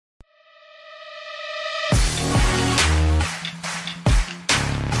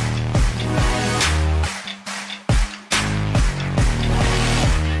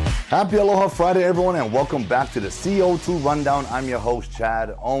Happy Aloha Friday, everyone, and welcome back to the CO2 Rundown. I'm your host,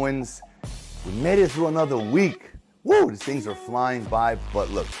 Chad Owens. We made it through another week. Woo, these things are flying by, but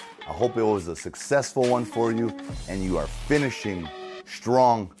look, I hope it was a successful one for you, and you are finishing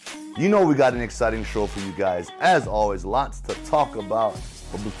strong. You know we got an exciting show for you guys. As always, lots to talk about,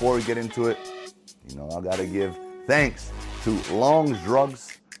 but before we get into it, I gotta give thanks to Long's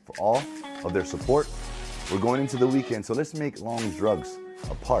Drugs for all of their support. We're going into the weekend, so let's make Long's Drugs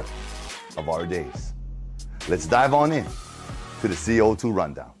a part of our days. Let's dive on in to the CO2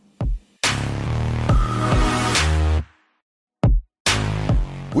 Rundown.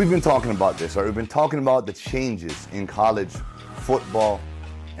 We've been talking about this, right? We've been talking about the changes in college football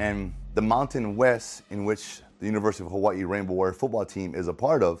and the Mountain West, in which the University of Hawaii Rainbow Warrior football team is a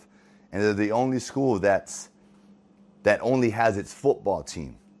part of, and they're the only school that only has its football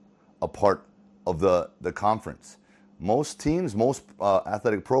team a part of the conference. Most teams, most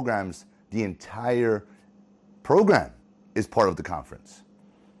athletic programs, the entire program is part of the conference.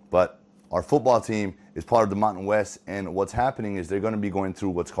 But our football team is part of the Mountain West, and what's happening is they're going to be going through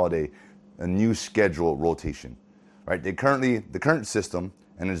what's called a new schedule rotation. Right? The current system,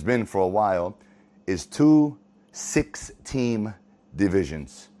 and it's been for a while, is 2 6-team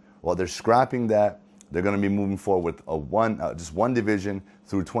divisions. Well, they're scrapping that. They're going to be moving forward with just one division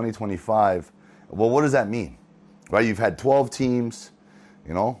through 2025. Well, what does that mean? Right, you've had 12 teams,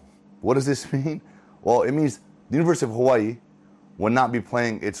 What does this mean? Well, it means the University of Hawaii will not be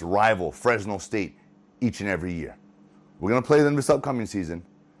playing its rival, Fresno State, each and every year. We're going to play them this upcoming season,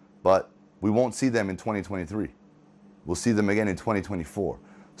 but we won't see them in 2023. We'll see them again in 2024.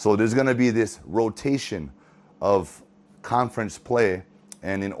 So there's going to be this rotation of conference play,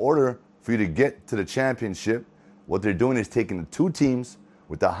 and in order for you to get to the championship, what they're doing is taking the 2 teams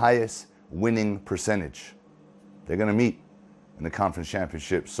with the highest winning percentage. They're going to meet in the conference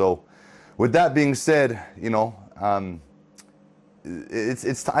championship. So with that being said, I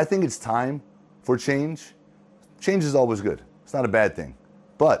think it's time for change. Change is always good. It's not a bad thing.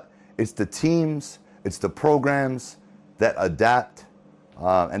 But it's the teams, it's the programs that adapt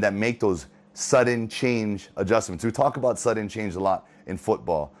and that make those sudden change adjustments. We talk about sudden change a lot in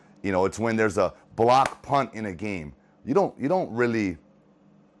football. It's when there's a block punt in a game. You don't really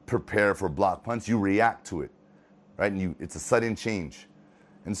prepare for block punts. You react to it. Right? And it's a sudden change.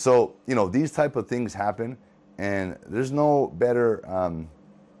 And so, these type of things happen, and there's nobody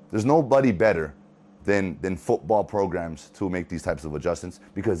better than football programs to make these types of adjustments,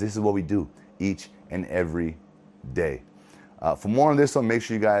 because this is what we do each and every day. For more on this one, make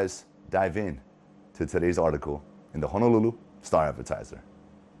sure you guys dive in to today's article in the Honolulu Star Advertiser.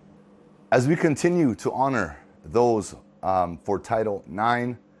 As we continue to honor those for Title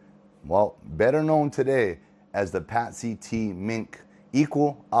IX, better known today as the Patsy T. Mink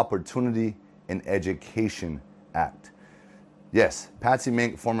Equal Opportunity in Education Act. Yes, Patsy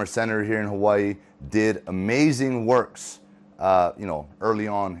Mink, former senator here in Hawaii, did amazing works, early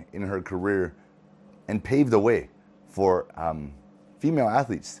on in her career, and paved the way for female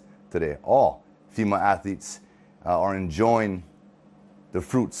athletes today. All female athletes are enjoying the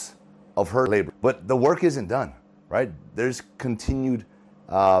fruits of her labor. But the work isn't done, right? There's continued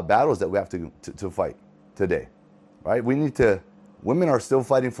battles that we have to fight today, right? Women are still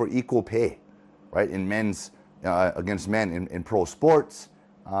fighting for equal pay, right? In men's, against men in pro sports,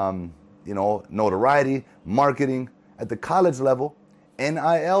 notoriety, marketing at the college level,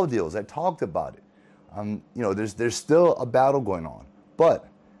 NIL deals. I talked about it. There's still a battle going on, but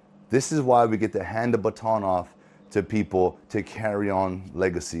this is why we get to hand the baton off to people to carry on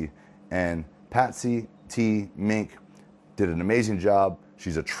legacy. And Patsy T. Mink did an amazing job.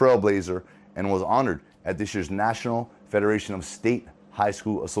 She's a trailblazer and was honored at this year's National Federation of State High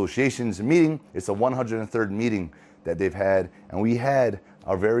School Associations meeting. It's the 103rd meeting that they've had. And we had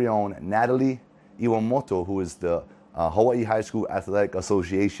our very own Natalie Iwamoto, who is the Hawaii High School Athletic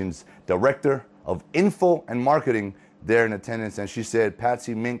Association's Director of Info and Marketing, there in attendance. And she said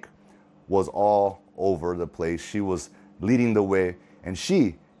Patsy Mink was all over the place. She was leading the way. And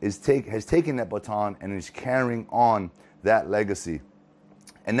she has taken that baton and is carrying on that legacy.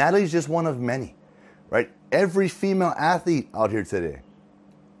 And Natalie's just one of many. Right? Every female athlete out here today,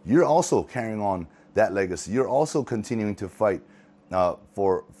 you're also carrying on that legacy. You're also continuing to fight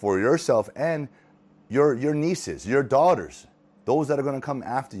for yourself and your nieces, your daughters, those that are going to come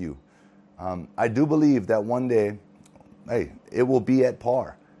after you. I do believe that one day, it will be at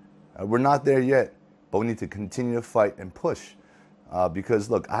par. We're not there yet, but we need to continue to fight and push. Because,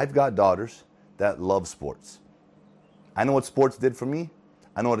 look, I've got daughters that love sports. I know what sports did for me.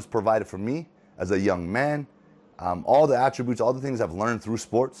 I know what it's provided for me as a young man. All the attributes, all the things I've learned through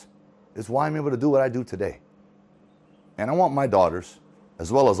sports, is why I'm able to do what I do today. And I want my daughters,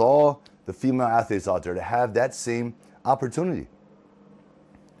 as well as all the female athletes out there, to have that same opportunity.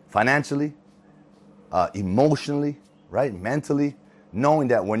 Financially, emotionally, right? Mentally, knowing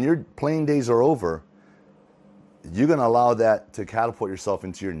that when your playing days are over, you're going to allow that to catapult yourself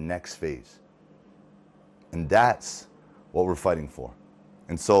into your next phase. And that's what we're fighting for.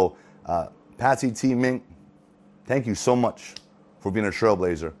 And so, Patsy T. Mink, thank you so much for being a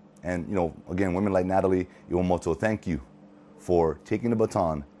trailblazer. And, you know, again, women like Natalie Iwamoto, thank you for taking the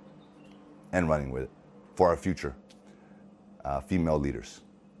baton and running with it for our future female leaders.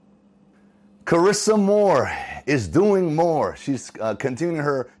 Carissa Moore is doing more. She's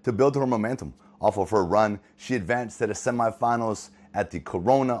continuing to build her momentum off of her run. She advanced to the semifinals at the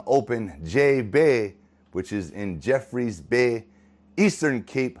Corona Open J Bay, which is in Jeffreys Bay, Eastern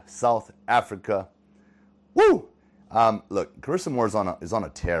Cape, South Africa. Woo! Look, Carissa Moore is on a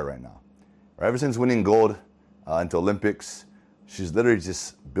tear right now. Ever since winning gold into Olympics, she's literally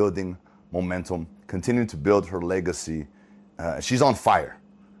just building momentum, continuing to build her legacy. She's on fire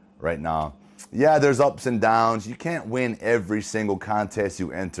right now. Yeah, there's ups and downs. You can't win every single contest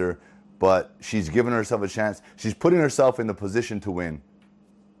you enter, but she's giving herself a chance. She's putting herself in the position to win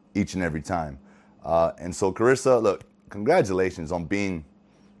each and every time. And so, Carissa, look, congratulations on being,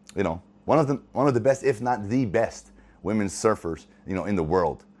 you know, one of the best, if not the best, women's surfers, you know, in the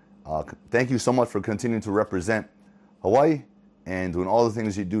world. Thank you so much for continuing to represent Hawaii and doing all the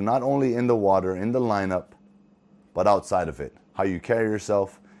things you do, not only in the water, in the lineup, but outside of it. How you carry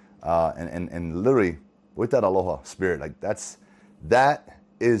yourself, and literally with that aloha spirit, like that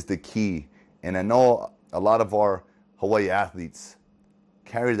is the key. And I know a lot of our Hawaii athletes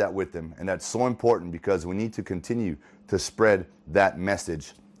carry that with them, and that's so important because we need to continue to spread that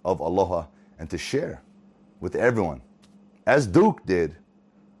message of aloha and to share with everyone, as Duke did,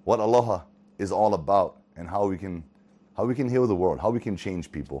 what aloha is all about and how we can heal the world, how we can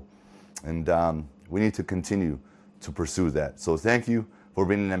change people. And we need to continue to pursue that. So thank you for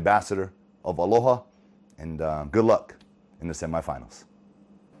being an ambassador of aloha, and good luck in the semifinals.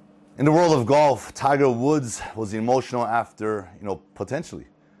 In the world of golf, Tiger Woods was emotional after, you know, potentially,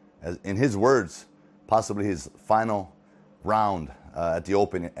 as in his words, possibly his final round at the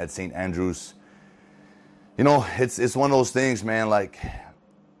Open at St. Andrews. You know, it's one of those things, man, like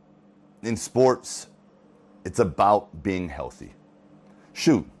in sports, it's about being healthy.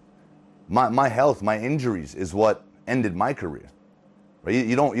 Shoot, my health, my injuries is what ended my career. Right?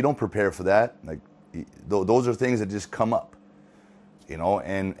 You don't prepare for that. Like those are things that just come up. You know,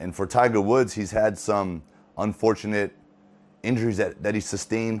 and for Tiger Woods, he's had some unfortunate injuries that he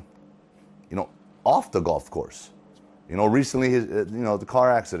sustained, you know, off the golf course. You know, recently the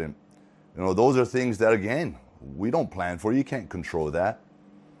car accident. You know, those are things that, again, we don't plan for. You can't control that.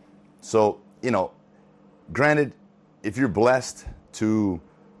 So, you know, granted, if you're blessed to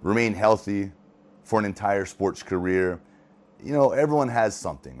remain healthy for an entire sports career, you know, everyone has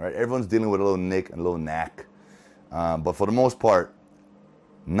something, right? Everyone's dealing with a little nick and a little knack. But for the most part,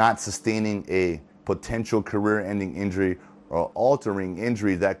 not sustaining a potential career-ending injury or altering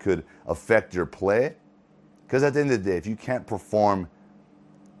injury that could affect your play. Because at the end of the day, if you can't perform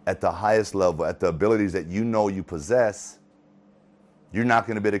at the highest level, at the abilities that you know you possess, you're not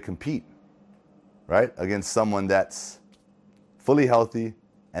going to be able to compete, right, against someone that's fully healthy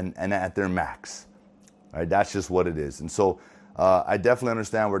and at their max. Right? That's just what it is. And so I definitely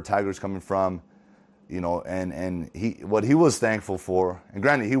understand where Tiger's coming from, you know, and what he was thankful for, and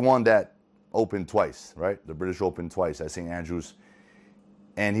granted, he won that Open twice, right? The British Open twice at St. Andrews.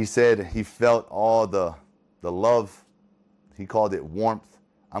 And he said he felt all the love, he called it warmth,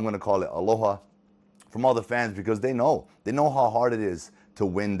 I'm going to call it aloha, from all the fans, because they know how hard it is to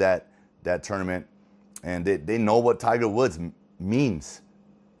win that tournament, and they know what Tiger Woods means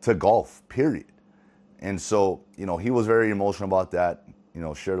to golf, period. And so, you know, he was very emotional about that, you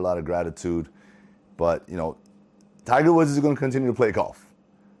know, shared a lot of gratitude. But, you know, Tiger Woods is going to continue to play golf,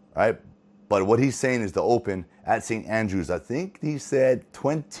 right? But what he's saying is the Open at St. Andrews, I think he said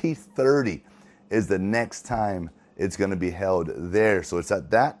 2030 is the next time it's going to be held there. So it's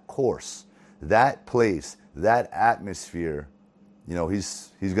at that course, that place, that atmosphere, you know,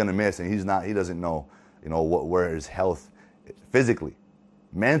 he's going to miss, and he doesn't know, you know, where his health physically,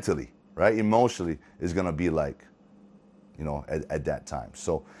 mentally, right, emotionally is going to be like, you know, at that time.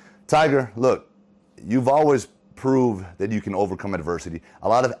 So Tiger, look, you've always proved that you can overcome adversity. A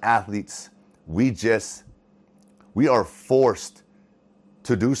lot of athletes, we are forced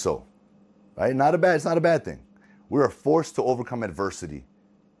to do so, right? It's not a bad thing. We are forced to overcome adversity.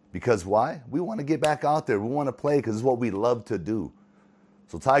 Because why? We want to get back out there. We want to play because it's what we love to do.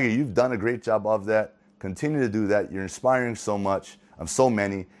 So Tiger, you've done a great job of that. Continue to do that. You're inspiring so much of so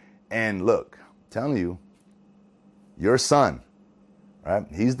many. And look, I'm telling you, your son, right?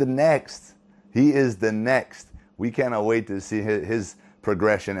 He's the next. He is the next. We cannot wait to see his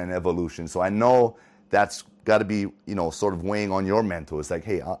progression and evolution. So I know that's got to be, sort of weighing on your mental. It's like,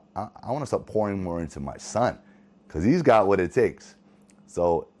 hey, I want to start pouring more into my son because he's got what it takes.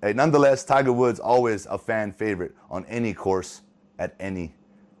 So hey, nonetheless, Tiger Woods, always a fan favorite on any course at any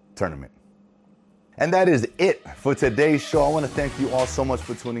tournament. And that is it for today's show. I want to thank you all so much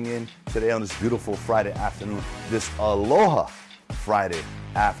for tuning in today on this beautiful Friday afternoon, this Aloha Friday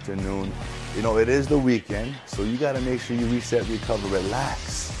afternoon. It is the weekend, so you got to make sure you reset, recover,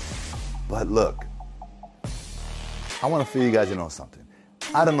 relax. But look, I want to fill you guys in on something.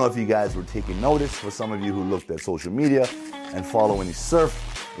 I don't know if you guys were taking notice, for some of you who looked at social media and follow any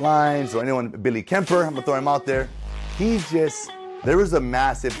surf lines or anyone, Billy Kemper, I'm going to throw him out there. There was a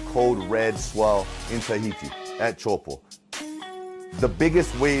massive code red swell in Tahiti at Chopo. The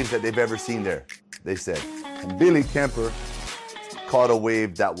biggest waves that they've ever seen there, they said. And Billy Kemper caught a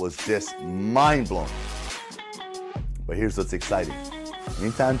wave that was just mind-blowing. But here's what's exciting.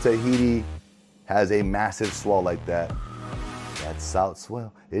 Anytime Tahiti has a massive swell like that south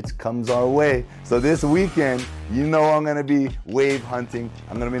swell, it comes our way. So this weekend, I'm going to be wave hunting.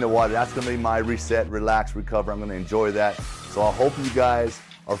 I'm going to be in the water. That's going to be my reset, relax, recover. I'm going to enjoy that. So I hope you guys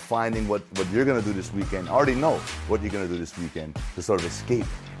are finding what you're going to do this weekend. I already know what you're going to do this weekend to sort of escape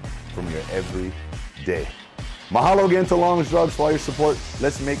from your everyday. Mahalo again to Long's Drugs for all your support.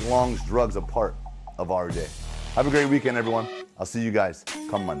 Let's make Long's Drugs a part of our day. Have a great weekend, everyone. I'll see you guys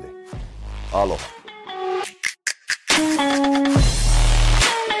come Monday. Aloha.